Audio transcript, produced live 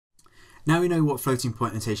Now we know what floating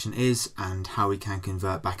point notation is and how we can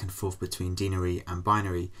convert back and forth between denary and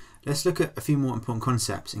binary, let's look at a few more important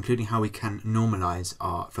concepts, including how we can normalise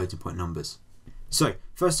our floating point numbers. So,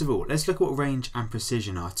 first of all, let's look at what range and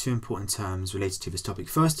precision are, two important terms related to this topic.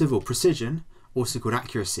 First of all, precision, also called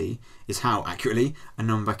accuracy, is how accurately a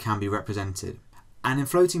number can be represented. And in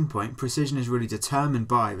floating point, precision is really determined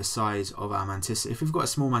by the size of our mantissa. If we've got a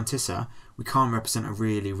small mantissa, we can't represent a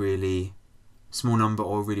really small number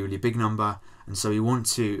or a really big number, and so we want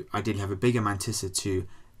to ideally have a bigger mantissa to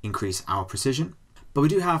increase our precision. But we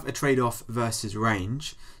do have a trade-off versus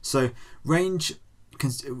range. So range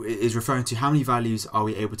is referring to how many values are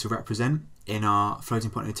we able to represent in our floating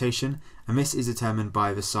point notation, and this is determined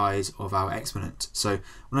by the size of our exponent. So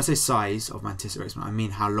when I say size of mantissa or exponent, I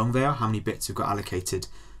mean how long they are, how many bits we've got allocated.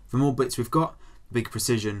 The more bits we've got, the bigger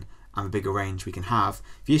precision and the bigger range we can have.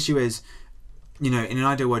 The issue is, in an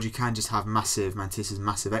ideal world you can just have massive mantissas,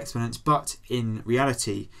 massive exponents, but in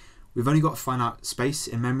reality we've only got finite space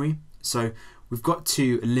in memory, so we've got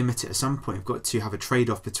to limit it at some point. We've got to have a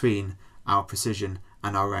trade-off between our precision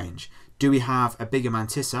and our range. Do we have a bigger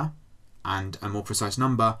mantissa and a more precise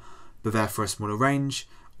number, but therefore a smaller range,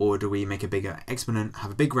 or do we make a bigger exponent,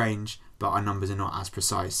 have a big range, but our numbers are not as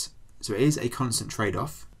precise? So it is a constant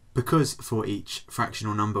trade-off, because for each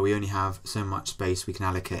fractional number we only have so much space we can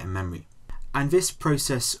allocate in memory. And this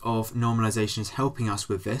process of normalisation is helping us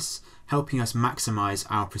with this, helping us maximise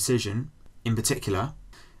our precision in particular.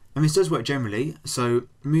 And this does work generally, so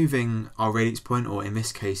moving our radix point, or in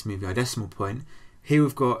this case moving our decimal point, here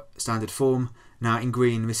we've got standard form. Now in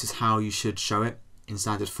green, this is how you should show it in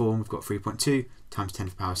standard form. We've got 3.2 times 10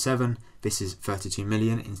 to the power 7, this is 32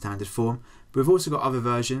 million in standard form. But we've also got other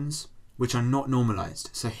versions which are not normalised.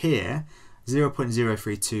 So here,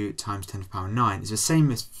 0.032 times 10 to the power 9 is the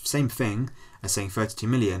same thing as saying 32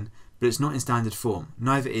 million, but it's not in standard form.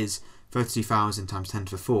 Neither is 32,000 times 10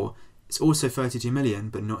 to the 4. It's also 32 million,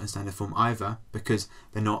 but not in standard form either, because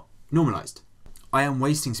they're not normalised. I am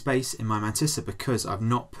wasting space in my mantissa because I've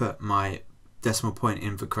not put my decimal point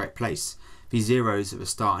in the correct place. These zeros at the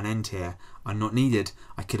start and end here are not needed.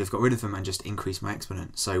 I could have got rid of them and just increased my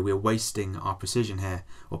exponent. So we're wasting our precision here,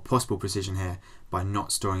 or possible precision here, by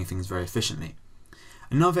not storing things very efficiently.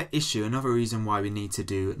 Another issue, another reason why we need to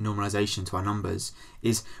do normalisation to our numbers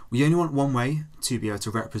is we only want one way to be able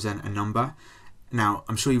to represent a number. Now,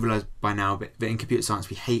 I'm sure you realise by now that in computer science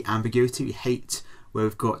we hate ambiguity. We hate where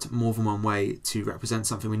we've got more than one way to represent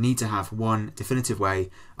something. We need to have one definitive way,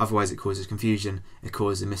 otherwise it causes confusion, it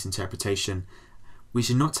causes misinterpretation. We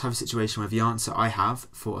should not have a situation where the answer I have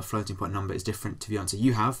for a floating point number is different to the answer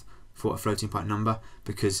you have for a floating point number,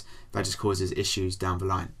 because that just causes issues down the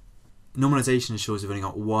line. Normalisation ensures we've only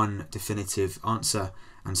got one definitive answer,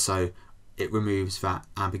 and so it removes that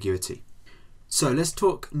ambiguity. So let's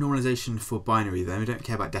talk normalisation for binary then. We don't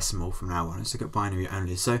care about decimal from now on. Let's look at binary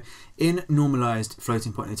only. So in normalised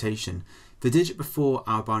floating point notation, the digit before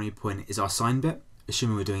our binary point is our sign bit,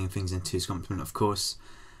 assuming we're doing things in 2's complement, of course.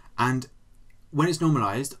 And when it's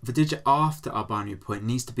normalised, the digit after our binary point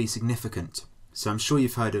needs to be significant. So I'm sure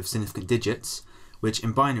you've heard of significant digits, which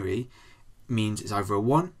in binary means it's either a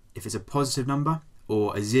 1 if it's a positive number,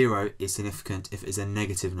 or a 0 is significant if it's a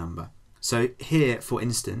negative number. So here, for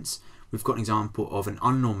instance, we've got an example of an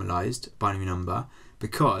unnormalised binary number,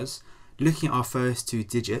 because looking at our first two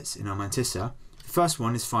digits in our mantissa, the first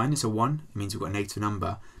one is fine, it's a 1, it means we've got a negative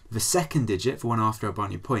number. But the second digit, the one after our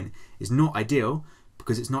binary point, is not ideal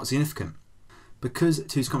because it's not significant. Because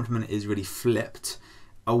 2's complement is really flipped,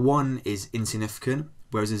 a 1 is insignificant,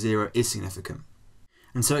 whereas a 0 is significant.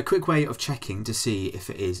 And so a quick way of checking to see if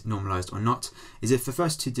it is normalised or not is if the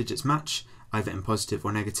first two digits match, either in positive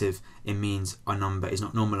or negative, it means our number is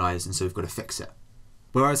not normalised, and so we've got to fix it.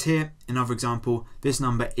 Whereas here, another example, this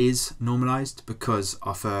number is normalised because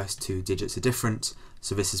our first two digits are different,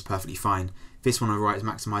 so this is perfectly fine. This one on the right is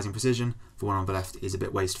maximising precision, the one on the left is a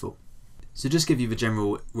bit wasteful. So just give you the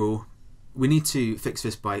general rule, we need to fix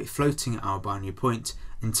this by floating our binary point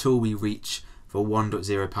until we reach the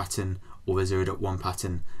 1.0 pattern or the 0.1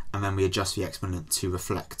 pattern, and then we adjust the exponent to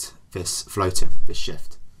reflect this floating, this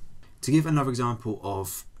shift. To give another example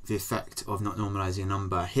of the effect of not normalising a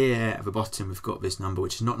number, here at the bottom we've got this number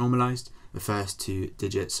which is not normalised. The first two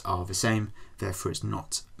digits are the same, therefore it's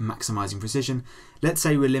not maximising precision. Let's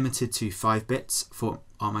say we're limited to 5 bits for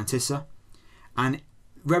our mantissa, and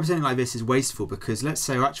representing like this is wasteful because let's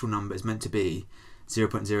say our actual number is meant to be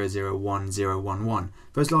 0.001011.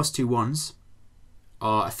 Those last two ones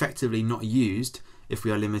are effectively not used if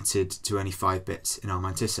we are limited to only 5 bits in our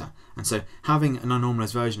mantissa. And so having an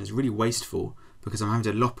unnormalised version is really wasteful because I'm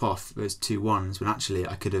having to lop off those two ones when actually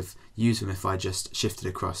I could have used them if I just shifted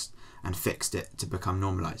across and fixed it to become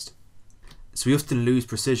normalised. So we often lose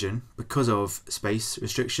precision because of space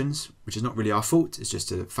restrictions, which is not really our fault, it's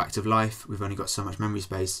just a fact of life. We've only got so much memory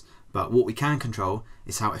space, but what we can control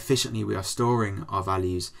is how efficiently we are storing our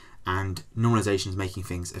values, and normalisation is making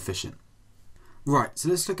things efficient. Right, so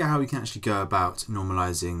let's look at how we can actually go about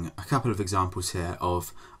normalising a couple of examples here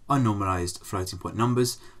of unnormalised floating point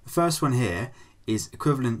numbers. The first one here is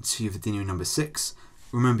equivalent to the denary number 6.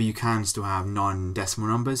 Remember, you can still have non-decimal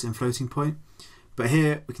numbers in floating point, but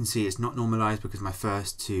here we can see it's not normalised because my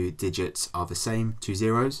first 2 digits are the same, 2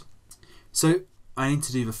 zeros. So I need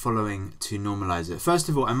to do the following to normalise it. First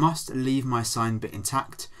of all, I must leave my sign bit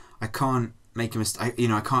intact. I can't make a mistake,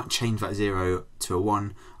 I can't change that 0 to a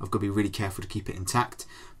 1. I've got to be really careful to keep it intact.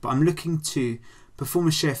 But I'm looking to perform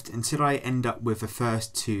a shift until I end up with the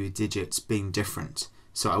first 2 digits being different.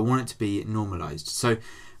 So I want it to be normalised. So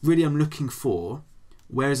really I'm looking for,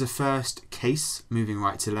 whereas the first case, moving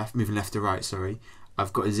left to right, sorry,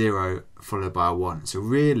 I've got a 0 followed by a 1. So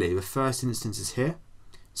really the first instance is here.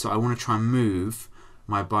 So I want to try and move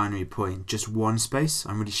my binary point just 1 space.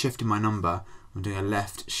 I'm really shifting my number. I'm doing a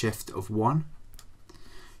left shift of 1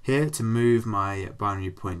 here to move my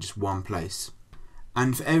binary point just 1 place.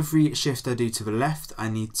 And for every shift I do to the left, I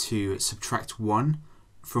need to subtract 1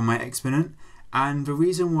 from my exponent. And the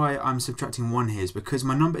reason why I'm subtracting 1 here is because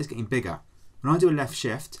my number is getting bigger. When I do a left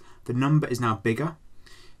shift, the number is now bigger.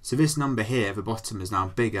 So this number here at the bottom is now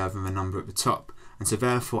bigger than the number at the top. And so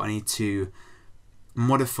therefore I need to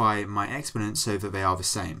modify my exponent so that they are the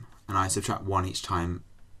same. And I subtract 1 each time,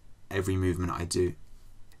 every movement I do.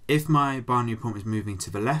 If my binary point was moving to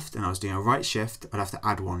the left and I was doing a right shift, I'd have to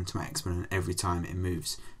add 1 to my exponent every time it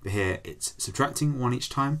moves. But here it's subtracting 1 each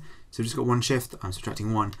time. So I've just got 1 shift, I'm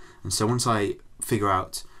subtracting 1. And so once I figure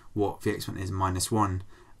out what the exponent is -1,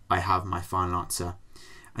 I have my final answer.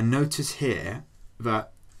 And notice here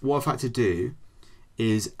that what I've had to do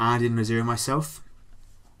is add in the 0 myself.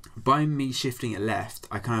 By me shifting it left,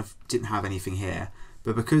 I kind of didn't have anything here,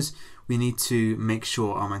 but because we need to make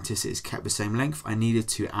sure our mantissa is kept the same length, I needed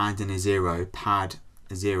to add in a 0, pad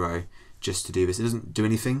a 0 just to do this. It doesn't do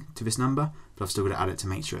anything to this number, but I've still got to add it to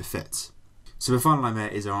make sure it fits. So the final line there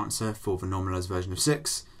is our answer for the normalised version of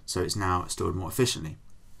 6, so it's now stored more efficiently.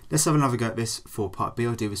 Let's have another go at this for part B.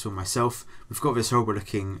 I'll do this for myself. We've got this horrible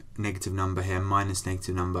looking negative number here, minus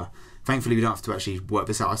negative number. Thankfully we don't have to actually work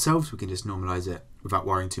this out ourselves, we can just normalise it without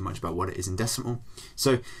worrying too much about what it is in decimal.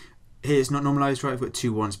 So here it's not normalised, right? I've got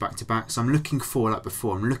 2 1s back to back, so I'm looking for, like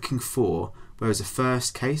before, I'm looking for where is the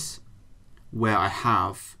first case where I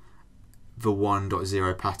have the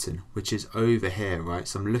 1.0 pattern, which is over here, right?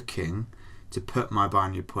 So I'm looking to put my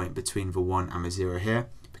binary point between the 1 and the 0 here,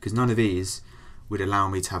 because none of these would allow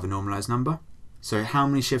me to have a normalised number. So how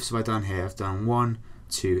many shifts have I done here? I've done 1,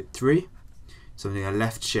 2, 3. So I'm doing a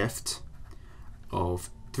left shift of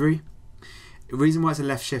 3. The reason why it's a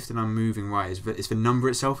left shift and I'm moving right is that it's the number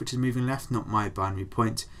itself which is moving left, not my binary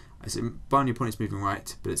point. So binary point is moving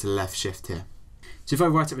right, but it's a left shift here. So if I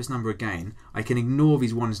write up this number again, I can ignore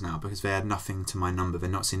these 1s now because they add nothing to my number, they're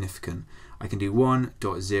not significant. I can do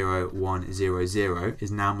 1.0100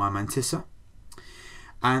 is now my mantissa.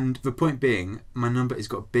 And the point being, my number has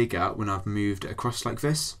got bigger when I've moved it across like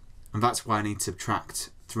this, and that's why I need to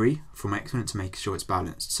subtract 3 from my exponent to make sure it's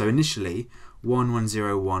balanced. So initially,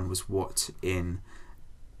 1101 was what in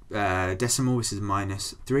decimal, this is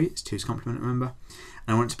 -3, it's 2's complement, remember?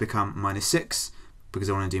 And I want it to become -6, because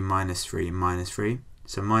I want to do -3,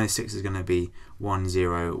 So -6 is going to be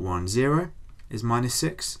 1010 is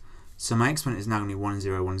 -6. So my exponent is now going to be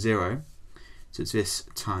 1010. So it's this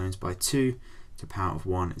times by 2 to the power of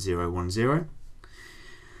 1010.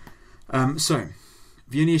 So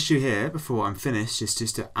the only issue here before I'm finished is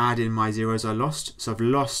just to add in my zeros I lost. So I've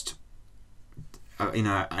lost,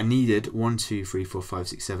 I needed 1, 2, 3, 4, 5,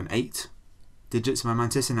 6, 7, 8 digits of my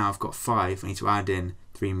mantissa. Now I've got 5. I need to add in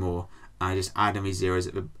 3 more. I just add in these zeros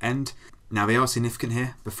at the end. Now they are significant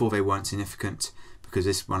here. Before they weren't significant because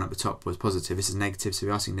this one at the top was positive. This is negative, so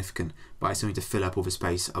they are significant, but I still need to fill up all the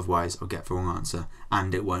space, otherwise I'll get the wrong answer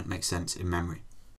and it won't make sense in memory.